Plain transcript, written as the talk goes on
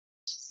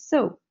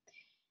So,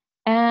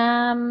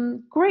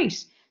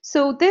 great.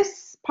 So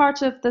this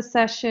part of the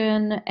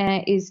session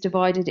is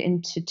divided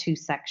into two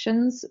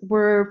sections.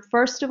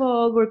 First of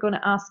all, we're going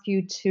to ask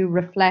you to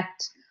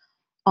reflect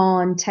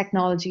on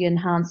technology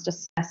enhanced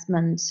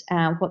assessment,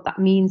 what that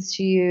means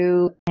to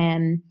you,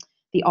 and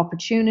the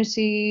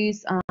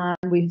opportunities, and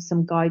we have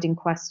some guiding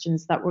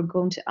questions that we're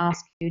going to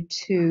ask you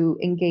to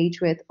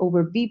engage with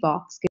over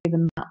VBox,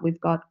 given that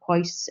we've got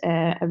quite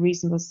a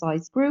reasonable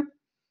sized group.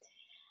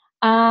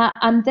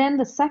 And then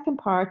the second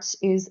part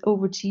is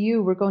over to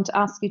you. We're going to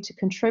ask you to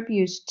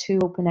contribute to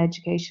Open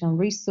Educational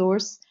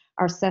Resource,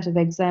 our set of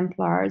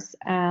exemplars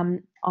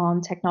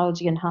on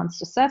technology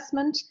enhanced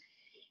assessment.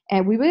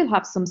 And we will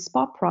have some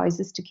spot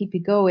prizes to keep you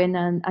going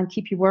and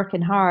keep you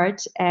working hard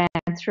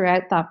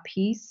throughout that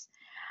piece.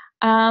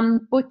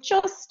 But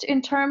just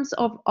in terms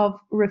of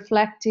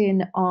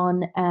reflecting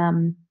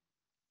on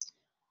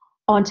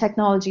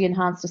technology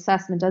enhanced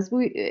assessment, as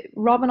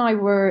Rob and I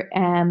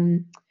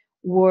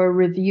were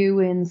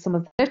reviewing some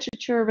of the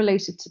literature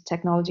related to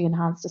technology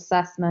enhanced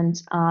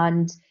assessment,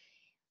 and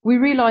we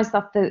realized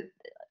that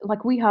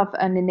we have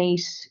an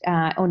innate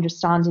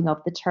understanding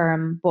of the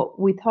term, but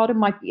we thought it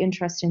might be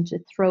interesting to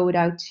throw it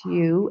out to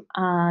you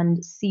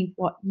and see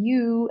what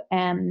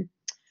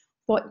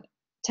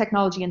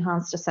technology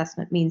enhanced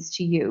assessment means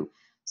to you.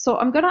 So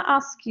I'm going to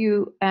ask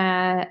you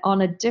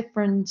on a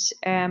different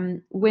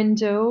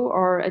window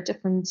or a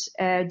different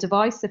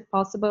device, if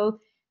possible,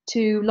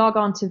 to log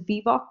on to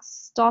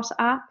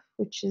vvox.app,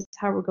 which is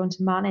how we're going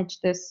to manage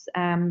this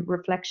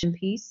reflection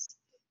piece.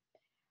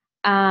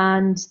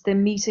 And the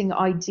meeting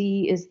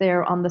ID is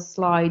there on the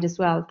slide as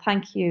well.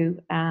 Thank you.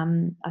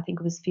 I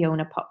think it was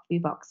Fiona put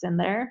VBox in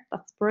there.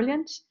 That's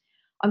brilliant.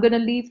 I'm going to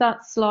leave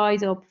that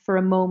slide up for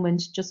a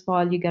moment just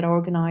while you get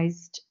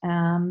organized,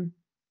 guys,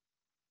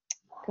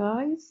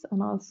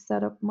 and I'll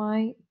set up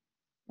my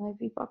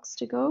VBox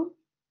to go.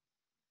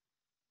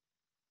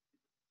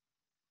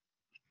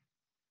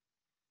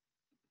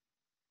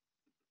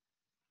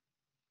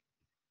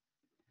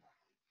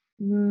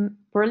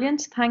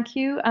 Brilliant, thank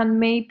you. And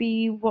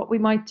maybe what we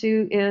might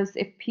do is,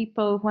 if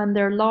people, when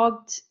they're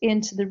logged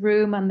into the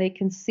room and they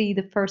can see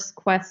the first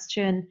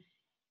question,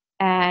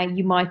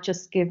 you might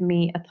just give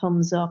me a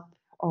thumbs up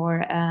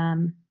or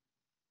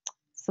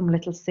some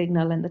little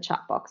signal in the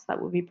chat box.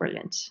 That would be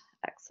brilliant.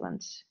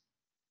 Excellent.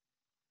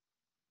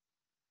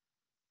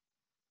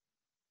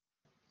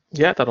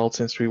 Yeah, that all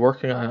seems to be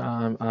working.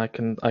 I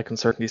can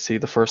certainly see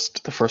the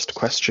first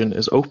question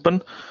is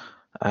open.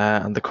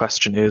 And the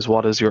question is,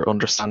 what is your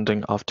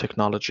understanding of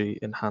technology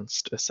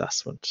enhanced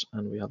assessment?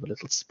 And we have a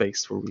little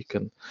space where we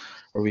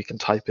can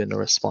type in a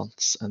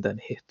response and then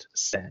hit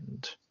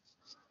send.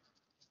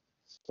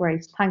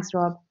 Great, thanks,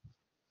 Rob.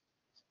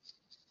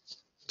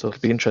 So it'll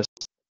be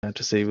interesting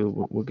to see.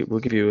 We'll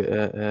give you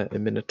a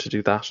minute to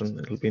do that, and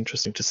it'll be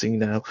interesting to see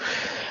now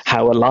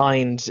how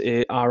aligned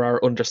are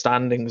our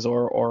understandings,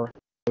 or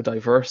how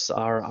diverse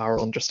are our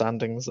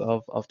understandings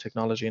of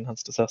technology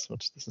enhanced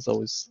assessment. This is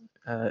always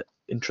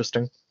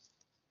interesting.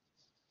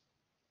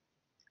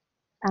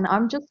 And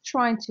I'm just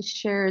trying to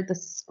share the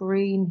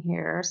screen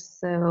here,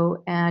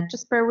 so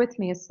just bear with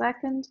me a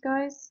second,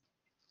 guys.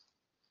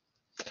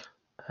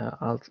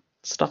 I'll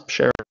stop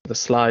sharing the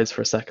slides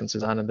for a second,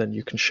 Suzanne, and then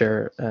you can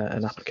share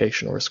an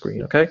application or a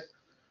screen, okay?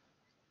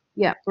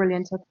 Yeah,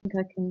 brilliant. I think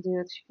I can do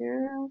it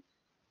here.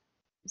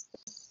 Is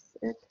this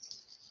it?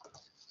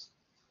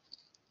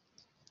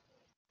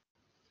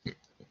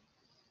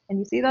 Can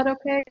you see that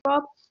okay,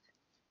 Rob?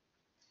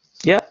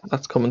 Yeah,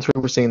 that's coming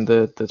through. We're seeing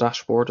the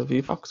dashboard of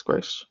VBox.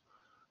 Great.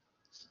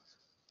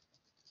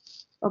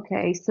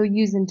 Okay, so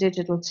using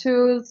digital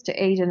tools to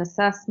aid in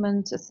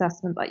assessment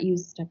that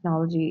uses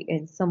technology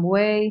in some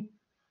way.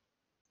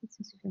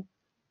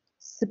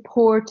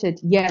 Supported,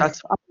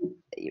 yes,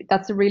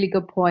 that's a really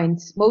good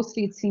point.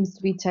 Mostly it seems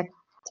to be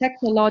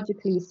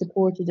technologically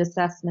supported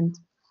assessment.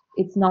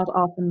 It's not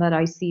often that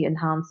I see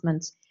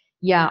enhancement.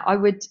 Yeah, I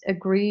would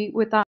agree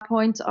with that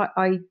point.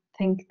 I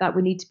think that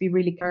we need to be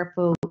really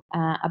careful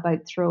about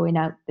throwing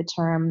out the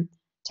term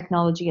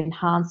technology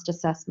enhanced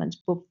assessment,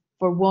 but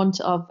for want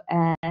of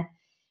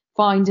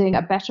finding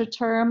a better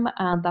term,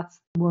 and that's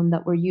the one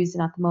that we're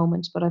using at the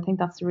moment. But I think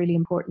that's a really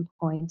important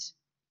point.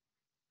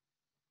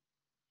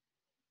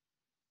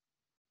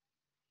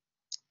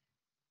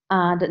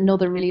 And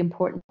another really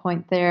important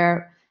point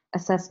there,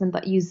 assessment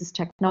that uses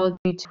technology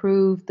to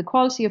improve the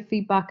quality of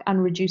feedback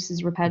and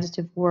reduces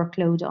repetitive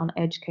workload on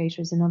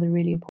educators. Another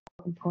really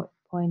important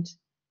point.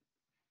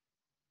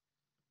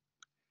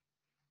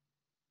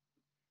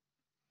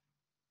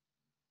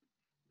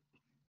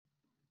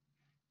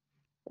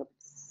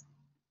 Oops.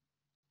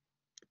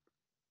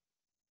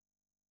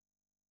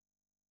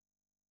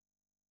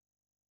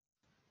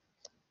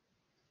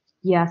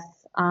 Yes,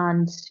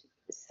 and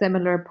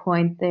similar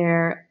point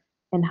there,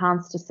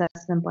 enhanced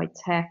assessment by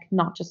tech,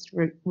 not just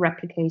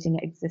replicating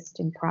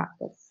existing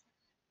practice.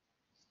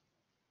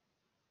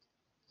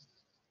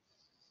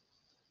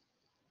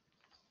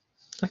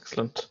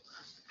 Excellent.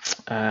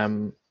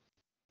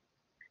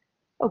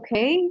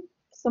 Okay,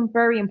 some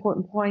very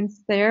important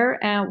points there.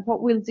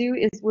 What we'll do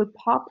is we'll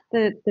pop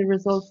the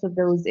results of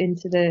those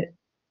into the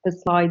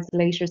slides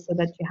later so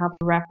that you have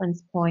a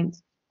reference point.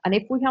 And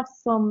if we have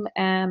some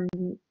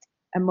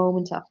a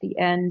moment at the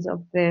end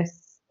of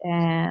this,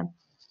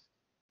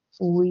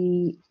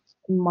 we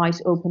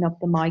might open up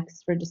the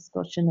mics for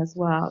discussion as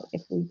well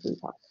if we do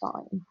have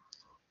time.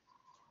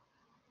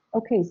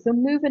 Okay, so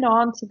moving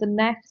on to the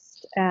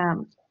next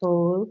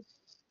poll.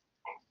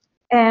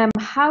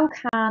 How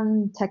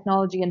can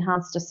technology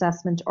enhanced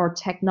assessment or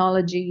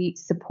technology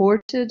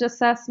supported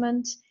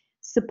assessment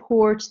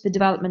support the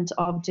development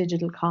of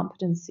digital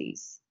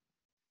competencies?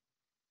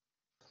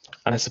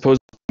 And I suppose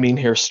you mean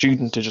here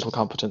student digital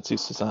competencies,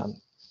 Suzanne.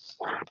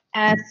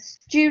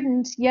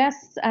 Student,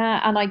 yes,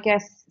 and I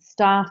guess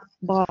staff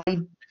by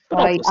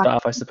Also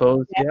staff, I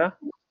suppose. Yeah.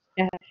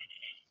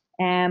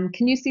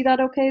 Can you see that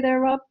okay there,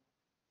 Rob?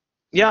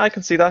 Yeah, I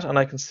can see that, and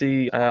I can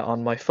see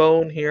on my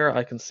phone here,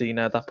 I can see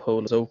now that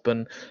poll is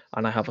open,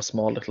 and I have a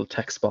small little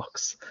text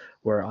box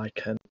where I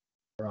can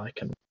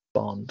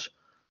respond.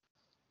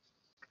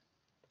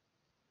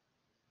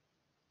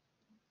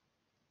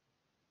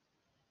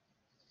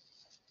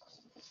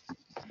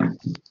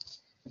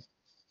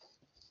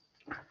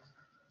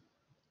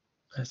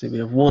 I see we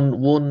have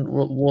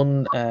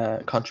one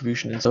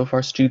contribution in so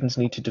far. Students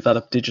need to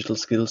develop digital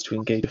skills to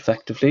engage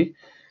effectively.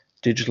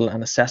 Digital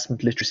and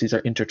assessment literacies are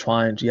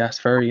intertwined. Yes,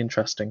 very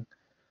interesting.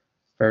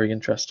 Very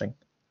interesting.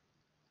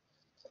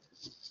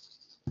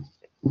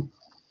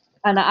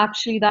 And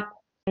actually, that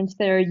point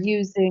there,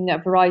 using a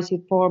variety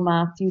of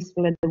formats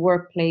useful in the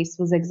workplace,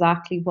 was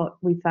exactly what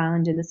we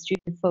found in the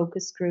student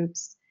focus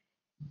groups,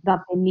 that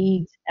they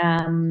need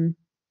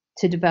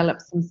to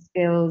develop some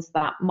skills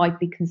that might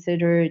be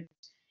considered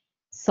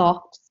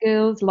soft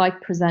skills, like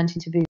presenting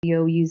to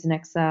video, using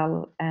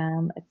Excel,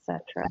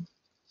 etc.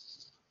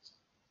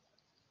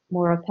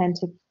 More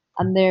authentic.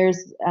 And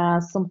there's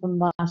something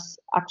that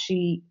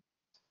actually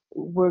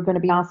we're going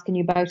to be asking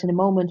you about in a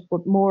moment,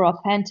 but more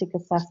authentic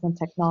assessment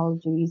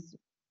technologies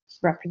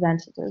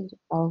representative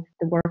of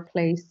the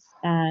workplace.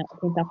 I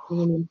think that's a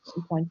really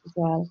important point as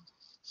well.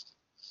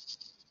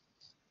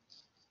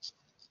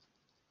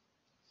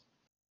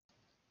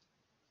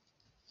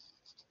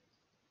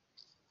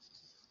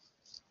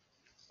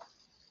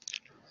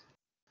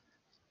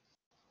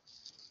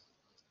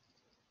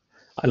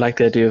 I like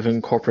the idea of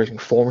incorporating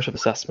formative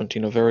assessment.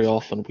 You know, very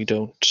often we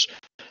don't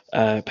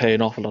pay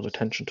an awful lot of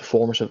attention to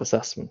formative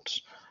assessment.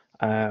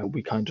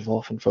 We kind of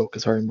often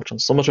focus very much on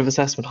summative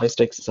assessment, high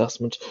stakes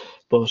assessment,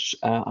 but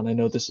and I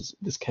know this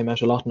came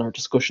out a lot in our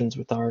discussions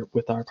with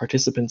our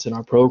participants in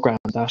our program,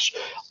 that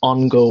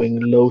ongoing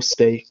low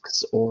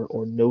stakes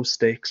or no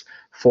stakes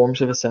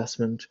formative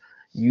assessment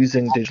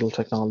using digital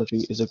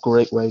technology is a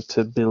great way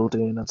to build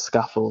in and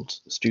scaffold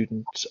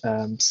student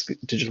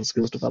digital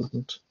skills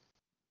development.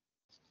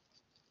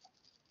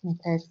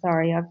 Okay,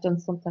 sorry, I've done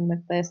something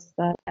with this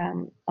that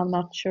I'm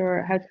not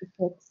sure how to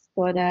fix,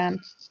 but I'm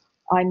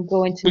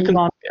going to move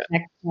on to the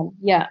next one.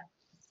 Yeah,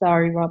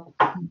 sorry, Rob.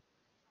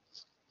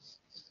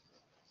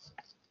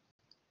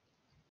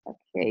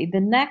 Okay, the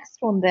next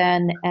one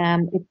then,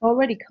 it's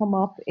already come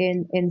up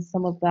in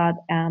some of that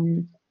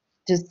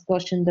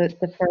discussion,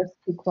 the first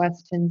two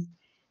questions,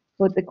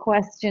 but the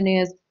question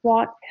is,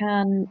 what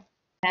can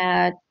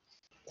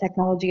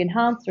technology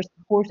enhanced or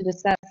supported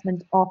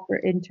assessment offer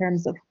in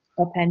terms of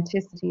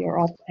authenticity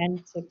or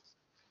authentic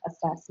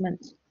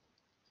assessment?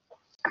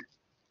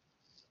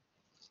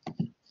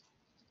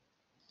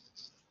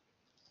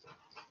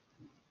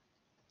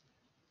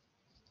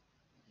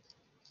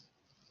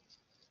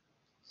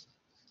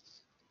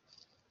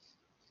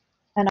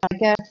 And I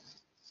guess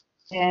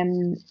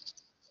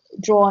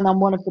drawing on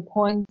one of the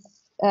points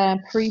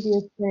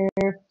previous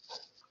there,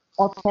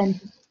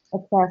 authentic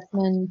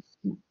assessment,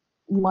 you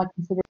might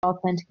consider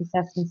authentic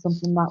assessment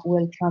something that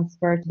will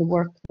transfer to the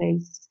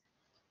workplace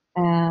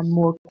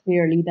more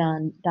clearly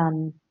than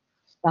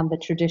the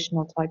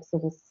traditional types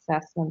of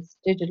assessments.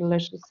 Digital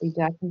literacy,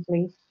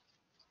 definitely.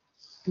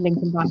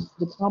 Linking back to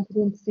the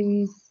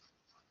competencies.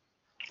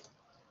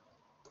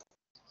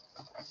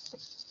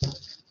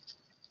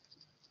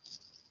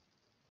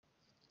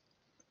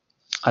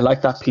 I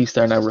like that piece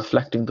there now,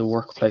 reflecting the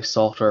workplace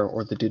software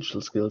or the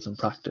digital skills in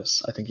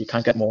practice. I think you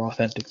can't get more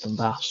authentic than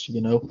that,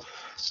 you know.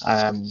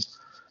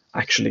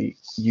 Actually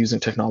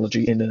using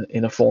technology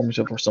in a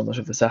formative or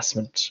summative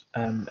assessment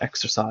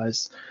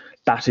exercise,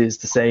 that is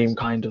the same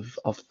kind of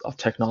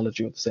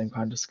technology or the same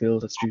kind of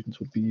skills that students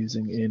would be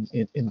using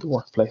in the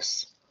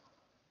workplace.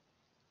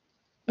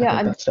 Yeah, I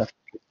think that's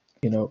definitely,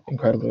 you know,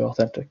 incredibly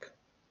authentic.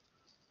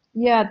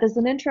 Yeah, there's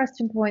an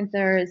interesting point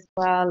there as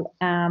well.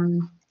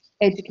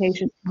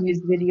 Educators can use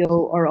video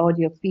or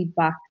audio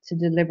feedback to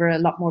deliver a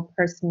lot more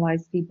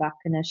personalized feedback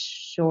in a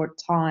short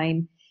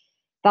time.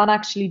 That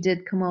actually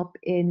did come up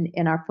in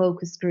our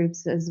focus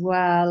groups as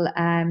well.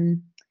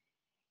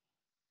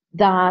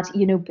 That,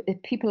 you know,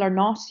 people are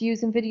not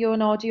using video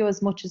and audio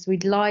as much as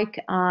we'd like,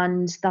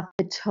 and that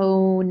the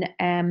tone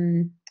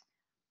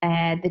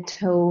the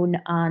tone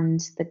and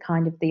the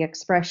kind of the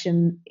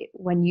expression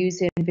when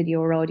using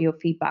video or audio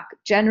feedback.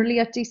 Generally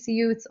at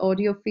DCU, it's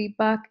audio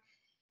feedback.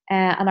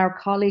 And our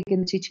colleague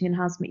in the Teaching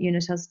Enhancement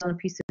Unit has done a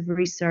piece of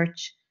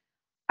research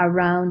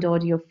around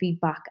audio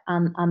feedback,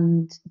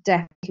 and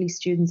definitely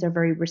students are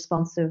very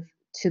responsive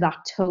to that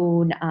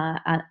tone,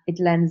 and it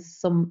lends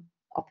some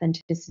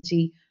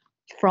authenticity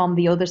from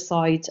the other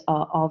side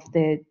of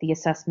the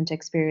assessment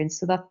experience.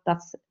 So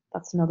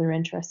that's another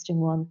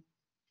interesting one.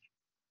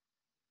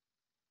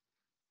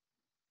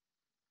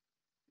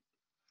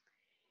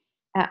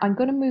 I'm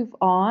going to move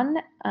on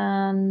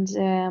and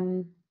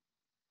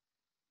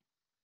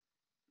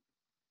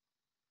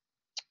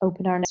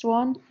open our next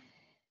one.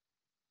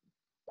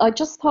 I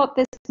just thought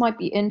this might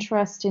be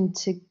interesting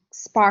to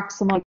spark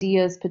some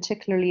ideas,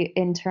 particularly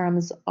in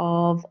terms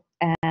of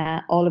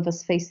all of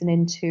us facing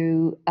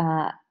into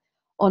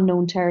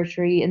unknown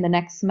territory in the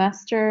next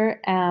semester.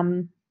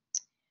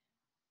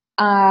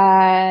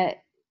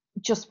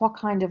 Just what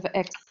kind of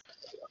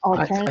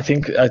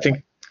alternative? I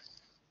think.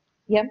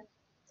 Yeah.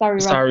 Sorry,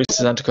 Rob. Sorry,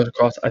 Suzanne, to cut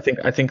across. I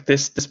think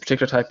this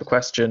particular type of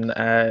question,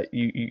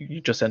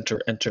 you just enter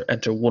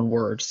one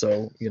word.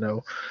 So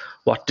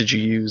what did you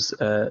use?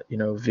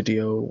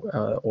 Video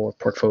or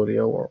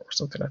portfolio or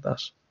something like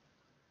that.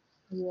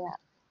 Yeah.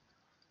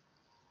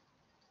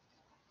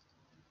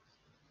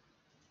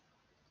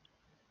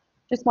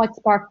 Just might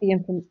spark the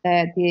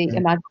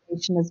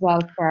imagination as well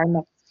for our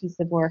next piece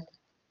of work.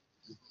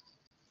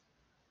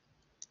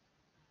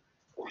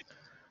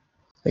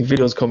 I think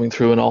videos coming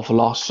through an awful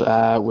lot,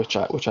 which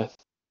I think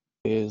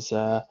is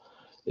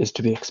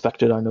to be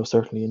expected. I know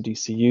certainly in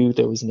DCU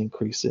there was an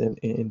increase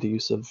in the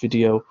use of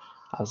video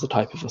as a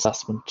type of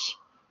assessment.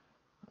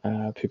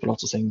 People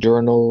also saying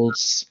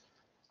journals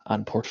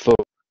and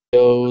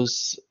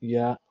portfolios.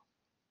 Yeah.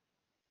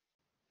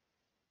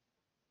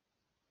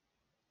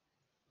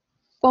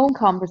 Phone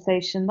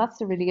conversation,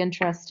 that's a really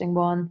interesting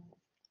one.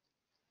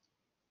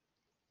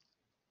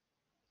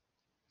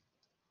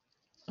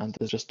 And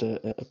there's just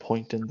a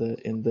point in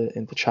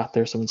the chat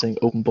there, someone saying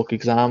open book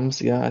exams.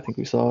 Yeah, I think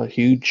we saw a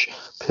huge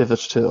pivot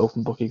to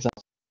open book exams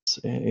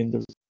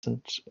in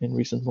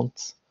recent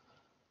months.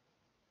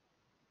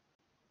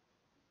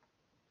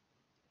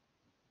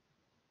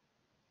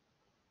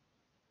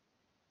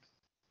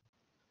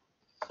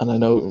 And I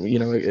know,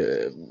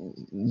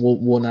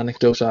 one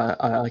anecdote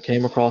I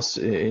came across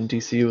in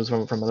DCU was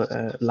from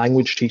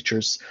language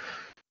teachers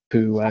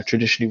who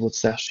traditionally would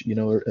set,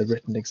 a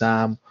written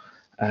exam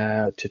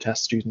to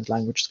test students'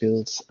 language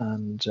skills,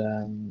 and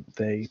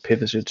they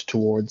pivoted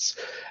towards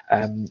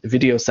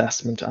video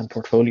assessment and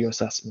portfolio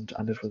assessment,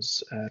 and it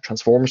was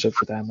transformative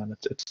for them. And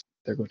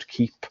they're going to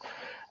keep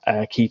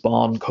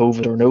on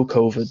COVID or no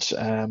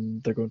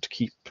COVID. They're going to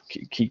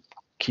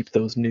keep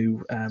those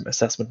new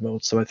assessment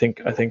modes. So I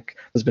think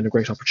there's been a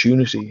great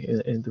opportunity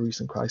in the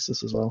recent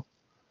crisis as well.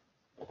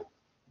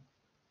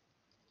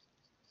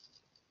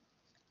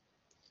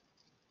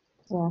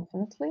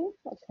 Definitely.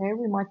 Okay,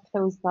 we might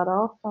close that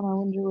off, and I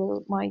wonder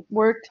will my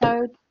word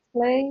cloud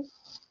display.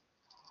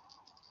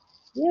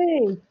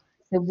 Yay!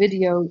 So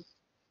video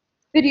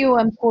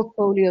and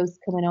portfolios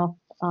coming up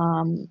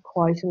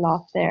quite a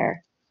lot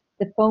there.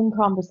 The phone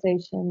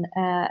conversation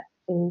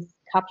is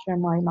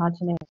capturing my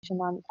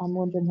imagination. I'm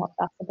wondering what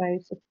that's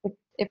about.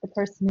 If the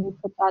person who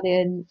put that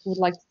in would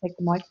like to take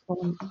the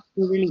microphone, I'd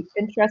be really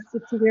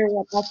interested to hear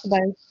what that's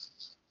about.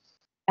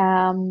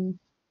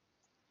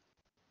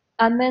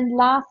 And then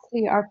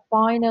lastly, our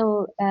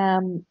final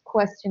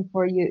question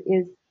for you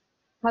is,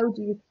 how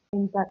do you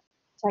think that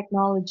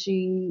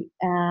technology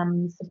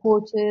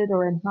supported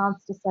or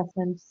enhanced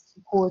assessment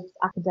supports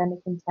academic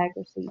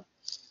integrity?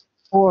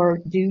 Or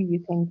do you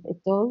think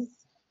it does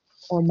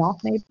or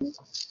not maybe?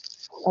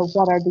 Or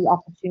what are the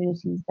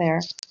opportunities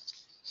there?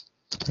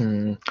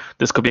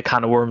 This could be a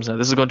can of worms now.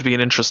 This is going to be an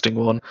interesting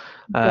one.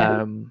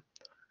 Yeah.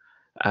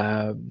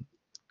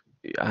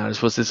 I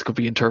suppose this could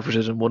be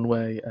interpreted in one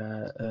way.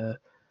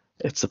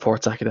 It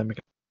supports academic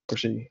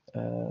integrity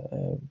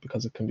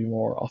because it can be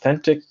more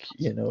authentic.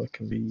 It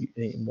can be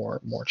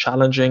more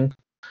challenging,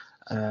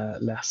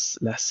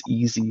 less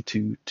easy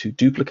to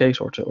duplicate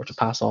or to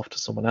pass off to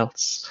someone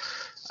else.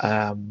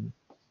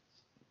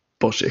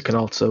 But it can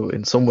also,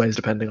 in some ways,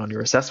 depending on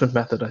your assessment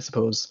method, I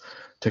suppose,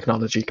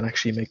 technology can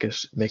actually make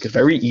it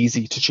very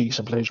easy to cheat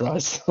and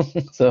plagiarize.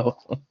 So.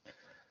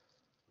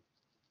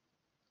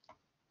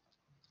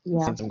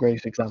 Yeah. Seeing some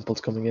great examples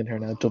coming in here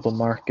now. Double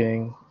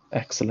marking,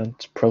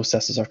 excellent.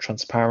 Processes are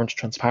transparent.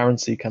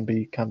 Transparency can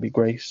be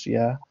great.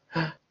 Yeah.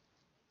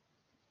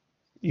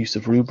 Use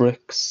of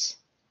rubrics.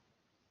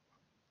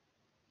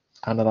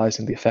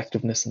 Analyzing the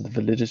effectiveness and the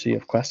validity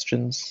of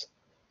questions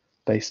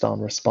based on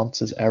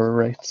responses, error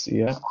rates.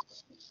 Yeah.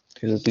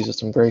 These are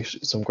some great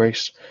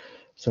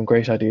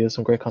ideas,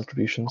 some great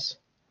contributions.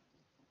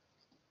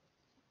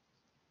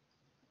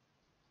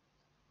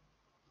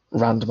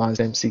 Randomized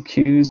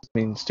MCQs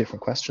means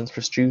different questions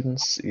for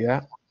students.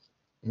 Yeah.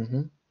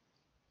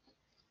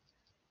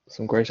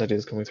 Some great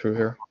ideas coming through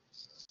here.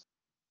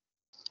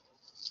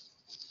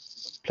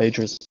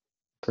 Plagiarism,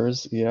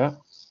 yeah.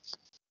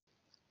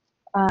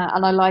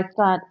 And I like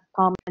that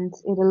comment.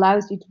 It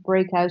allows you to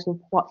break out of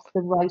what's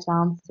the right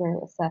answer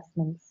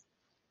assessments,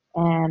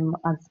 and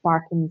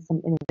sparking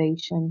some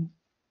innovation.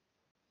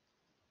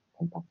 I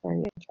think that's a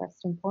very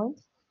interesting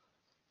point.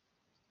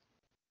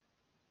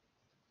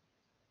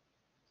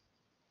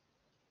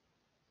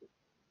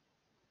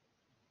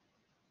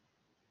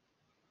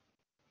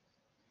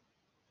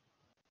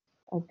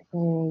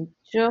 Okay,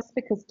 just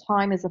because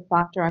time is a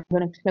factor, I'm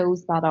going to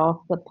close that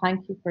off. But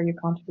thank you for your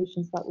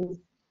contributions.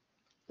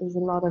 There's a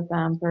lot of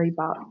very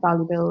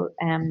valuable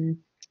uh,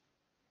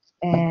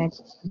 in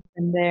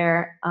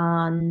there.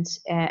 And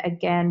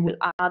again, we'll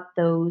add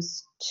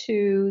those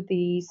to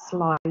the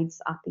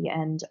slides at the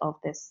end of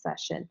this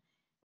session.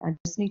 I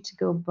just need to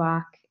go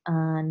back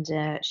and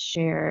go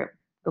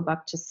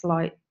back to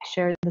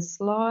share the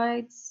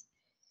slides.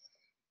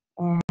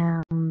 Okay,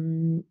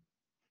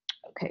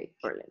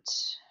 brilliant.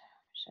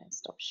 Should I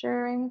stop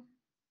sharing?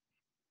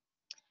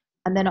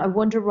 And then I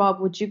wonder,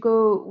 Rob, would you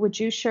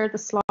share the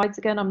slides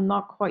again? I'm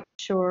not quite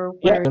sure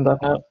Yeah, where. and that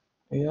now.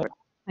 Yeah.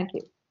 Thank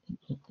you.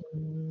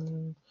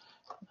 And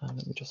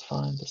let me just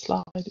find the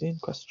slide in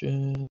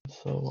question.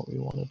 So what we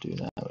want to do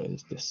now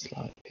is this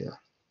slide here.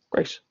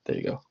 Great, there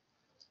you go.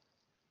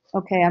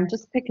 Okay, I'm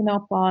just picking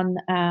up on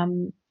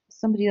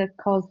somebody that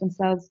calls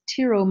themselves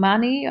Tiro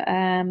Mani.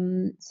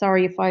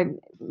 Sorry if I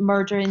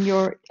murder in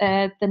your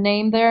the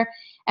name there.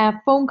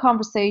 Phone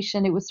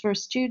conversation. It was for a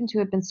student who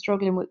had been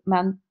struggling with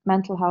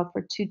mental health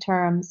for 2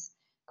 terms.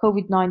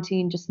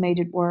 COVID-19 just made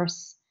it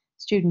worse.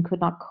 Student could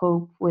not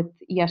cope with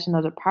yet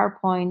another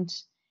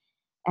PowerPoint.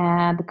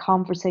 And the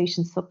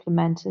conversation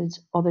supplemented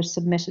other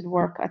submitted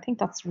work. I think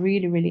that's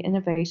really, really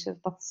innovative.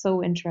 That's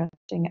so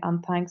interesting.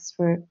 And thanks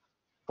for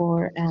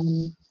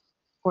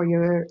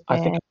your I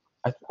think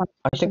I, I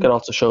think contribution. it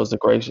also shows a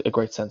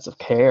great sense of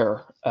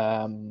care.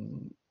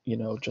 You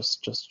know,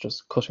 just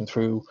cutting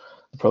through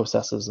the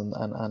processes and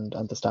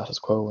the status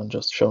quo, and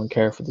just showing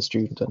care for the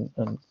student,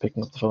 and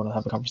picking up the phone and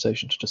having a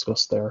conversation to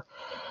discuss their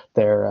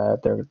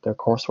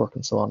coursework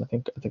and so on. I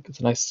think it's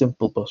a nice,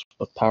 simple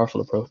but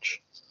powerful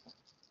approach.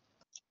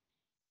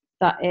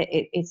 That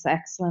it's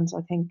excellent.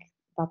 I think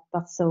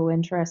that's so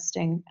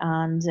interesting,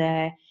 and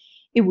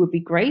it would be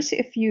great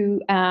if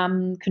you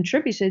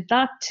contributed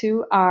that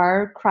to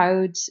our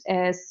crowd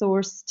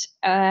sourced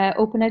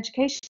open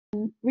education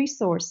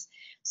resource.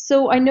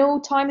 So I know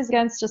time is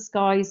against us,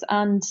 guys,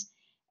 and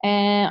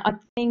I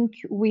think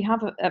we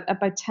have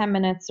about 10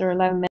 minutes or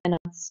 11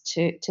 minutes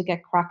to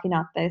get cracking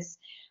at this.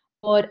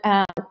 But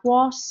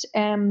what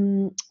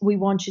we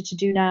want you to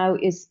do now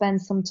is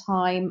spend some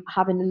time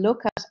having a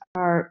look at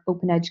our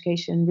open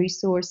education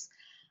resource,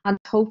 and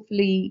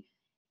hopefully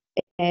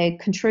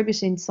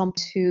contributing some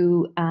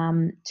to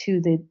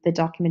the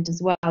document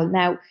as well.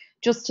 Now,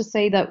 just to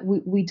say that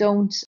we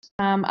don't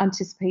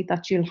anticipate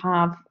that you'll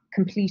have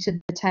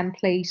completed the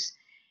template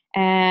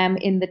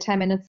in the 10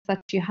 minutes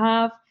that you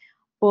have,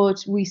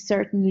 but we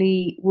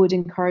certainly would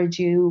encourage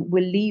you.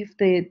 We'll leave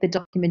the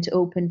document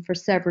open for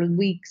several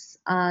weeks,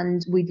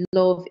 and we'd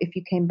love if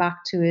you came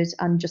back to it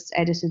and just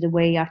edited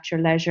away at your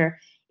leisure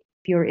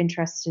if you're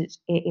interested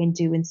in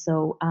doing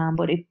so.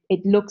 But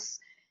it looks,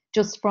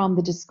 just from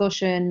the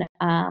discussion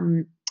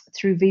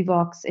through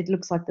Vivox, it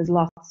looks like there's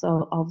lots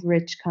of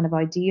rich kind of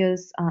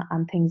ideas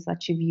and things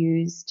that you've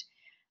used.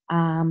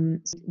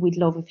 So we'd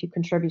love if you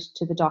contribute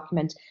to the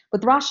document.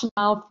 But the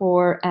rationale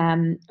for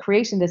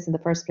creating this in the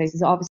first place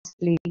is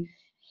obviously a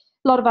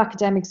lot of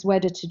academics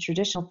wedded to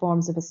traditional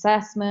forms of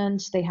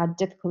assessment. They had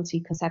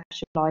difficulty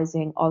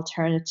conceptualizing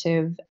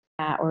alternative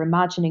or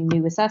imagining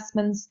new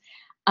assessments.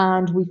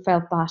 And we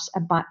felt that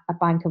a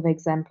bank of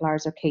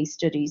exemplars or case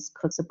studies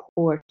could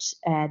support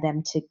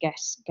them to get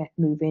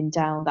moving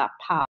down that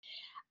path.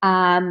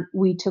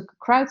 We took a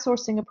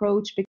crowdsourcing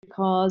approach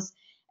because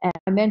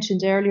I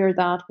mentioned earlier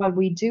that while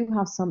we do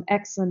have some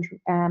excellent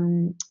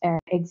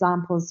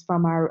examples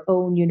from our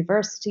own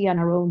university and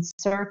our own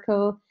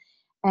circle,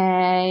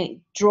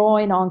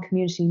 drawing on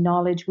community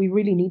knowledge, we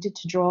really needed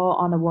to draw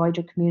on a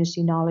wider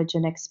community knowledge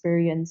and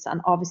experience,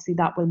 and obviously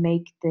that will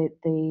make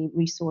the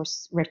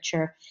resource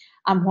richer.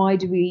 And why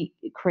do we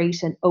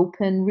create an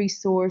open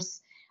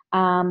resource?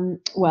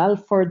 Well,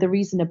 for the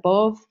reason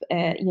above,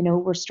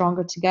 we're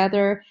stronger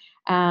together.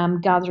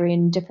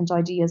 Gathering different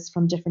ideas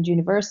from different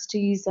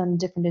universities and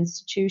different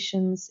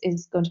institutions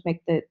is going to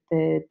make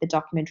the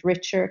document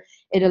richer.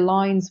 It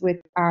aligns with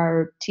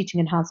our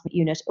teaching enhancement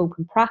unit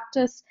open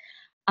practice,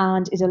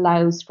 and it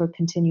allows for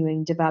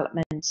continuing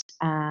development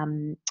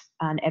and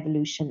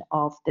evolution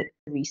of the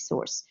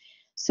resource.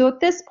 So at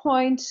this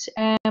point,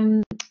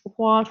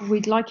 what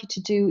we'd like you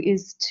to do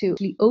is to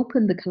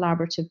open the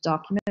collaborative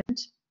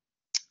document.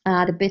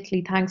 Add a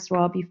bit.ly, thanks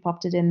Rob, you've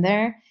popped it in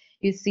there.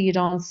 You see it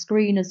on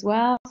screen as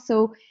well.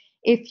 So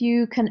if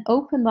you can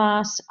open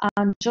that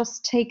and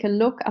just take a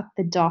look at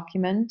the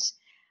document,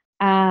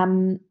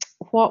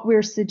 what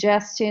we're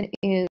suggesting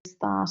is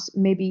that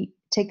maybe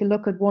take a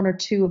look at 1 or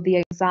 2 of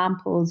the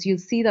examples. You'll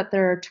see that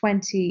there are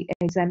 20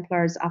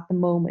 exemplars at the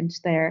moment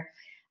there,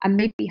 and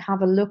maybe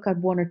have a look at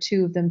 1 or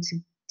 2 of them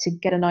to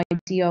get an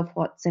idea of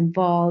what's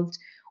involved.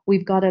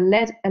 We've got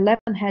 11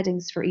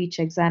 headings for each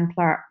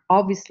exemplar.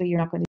 Obviously, you're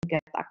not going to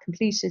get that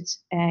completed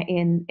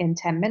in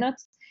 10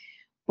 minutes.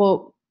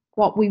 But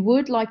what we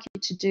would like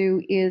you to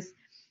do is,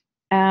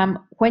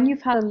 when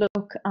you've had a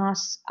look at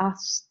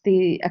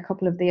a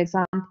couple of the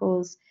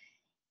examples,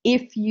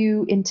 if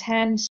you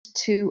intend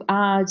to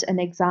add an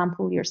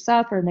example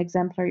yourself or an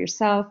exemplar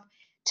yourself,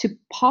 to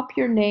pop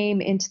your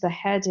name into the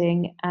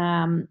heading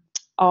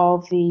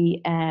of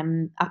the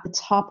at the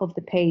top of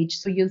the page.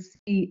 So you'll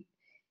see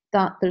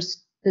that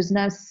there's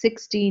now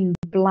 16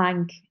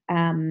 blank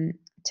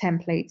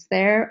templates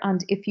there,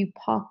 and if you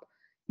pop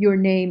your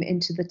name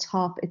into the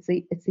top, it's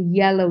a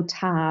yellow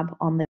tab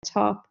on the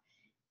top.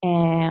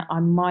 I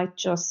might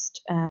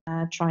just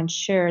try and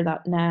share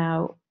that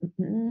now.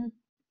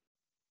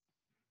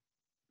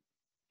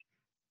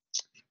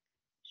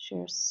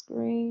 Share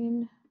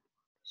screen.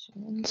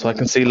 So I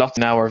can see lots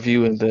now are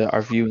viewing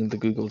the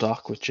Google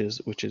Doc, which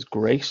is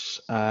great.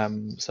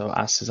 So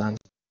as Suzanne,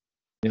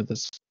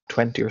 there's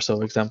 20 or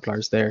so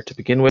exemplars there to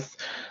begin with.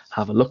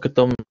 Have a look at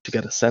them to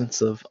get a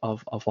sense of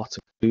what's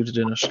included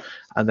in it,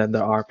 and then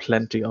there are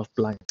plenty of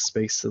blank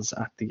spaces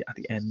at the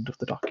end of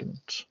the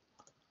document.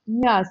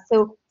 Yeah,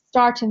 so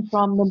starting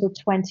from number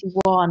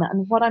 21,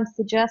 and what I'm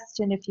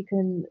suggesting, if you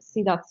can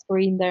see that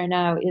screen there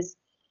now, is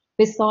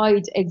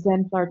beside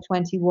exemplar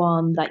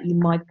 21 that you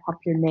might pop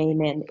your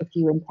name in if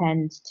you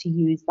intend to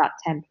use that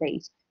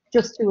template,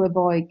 just to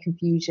avoid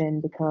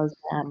confusion, because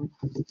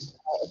it's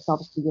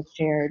obviously a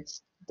shared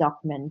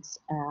document,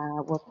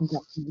 working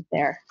document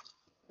there.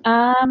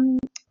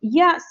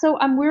 Yeah, so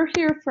we're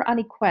here for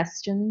any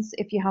questions.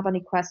 If you have any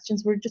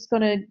questions, we're just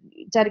going to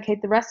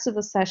dedicate the rest of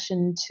the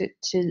session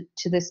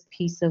to this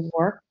piece of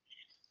work.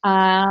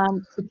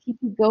 To keep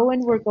you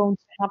going, we're going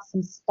to have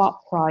some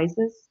spot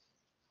prizes,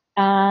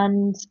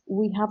 and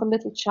we have a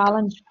little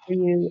challenge for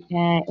you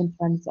in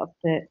terms of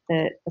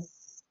the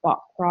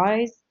spot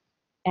prize.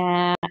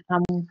 And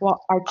what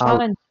our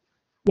challenge?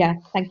 Yeah,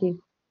 thank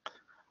you.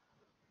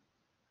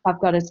 I've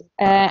got it.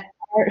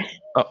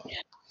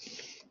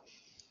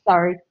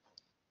 Sorry.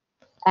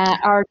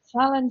 Our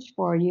challenge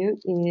for you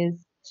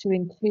is to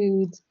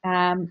include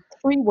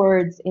 3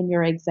 words in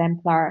your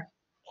exemplar: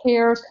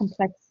 care,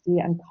 complexity,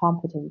 and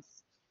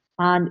competence.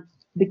 And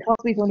because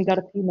we've only got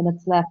a few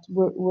minutes left,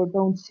 we're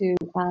going to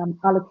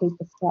allocate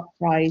the spot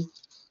prize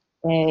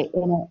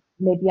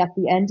maybe at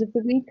the end of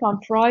the week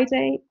on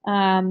Friday.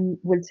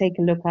 We'll take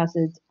a look at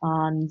it,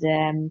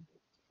 and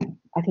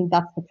I think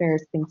that's the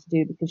fairest thing to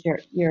do, because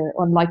you're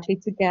unlikely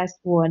to get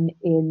one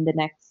in the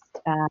next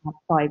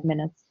 5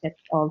 minutes. Get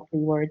all 3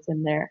 words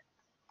in there.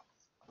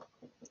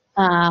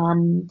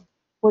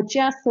 But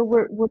yeah, so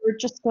we're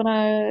just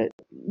gonna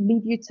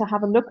leave you to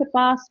have a look at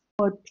that.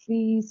 But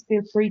please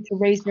feel free to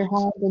raise your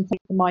hand and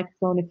take the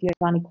microphone if you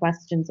have any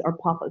questions, or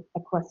pop a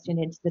question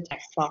into the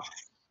text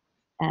box.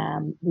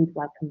 We'd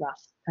welcome that.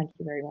 Thank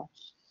you very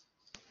much.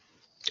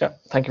 Yeah,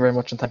 thank you very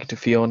much, and thank you to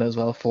Fiona as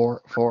well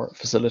for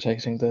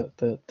facilitating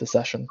the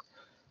session.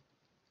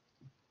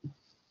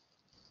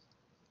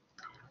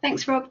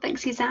 Thanks, Rob.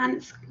 Thanks,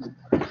 Suzanne.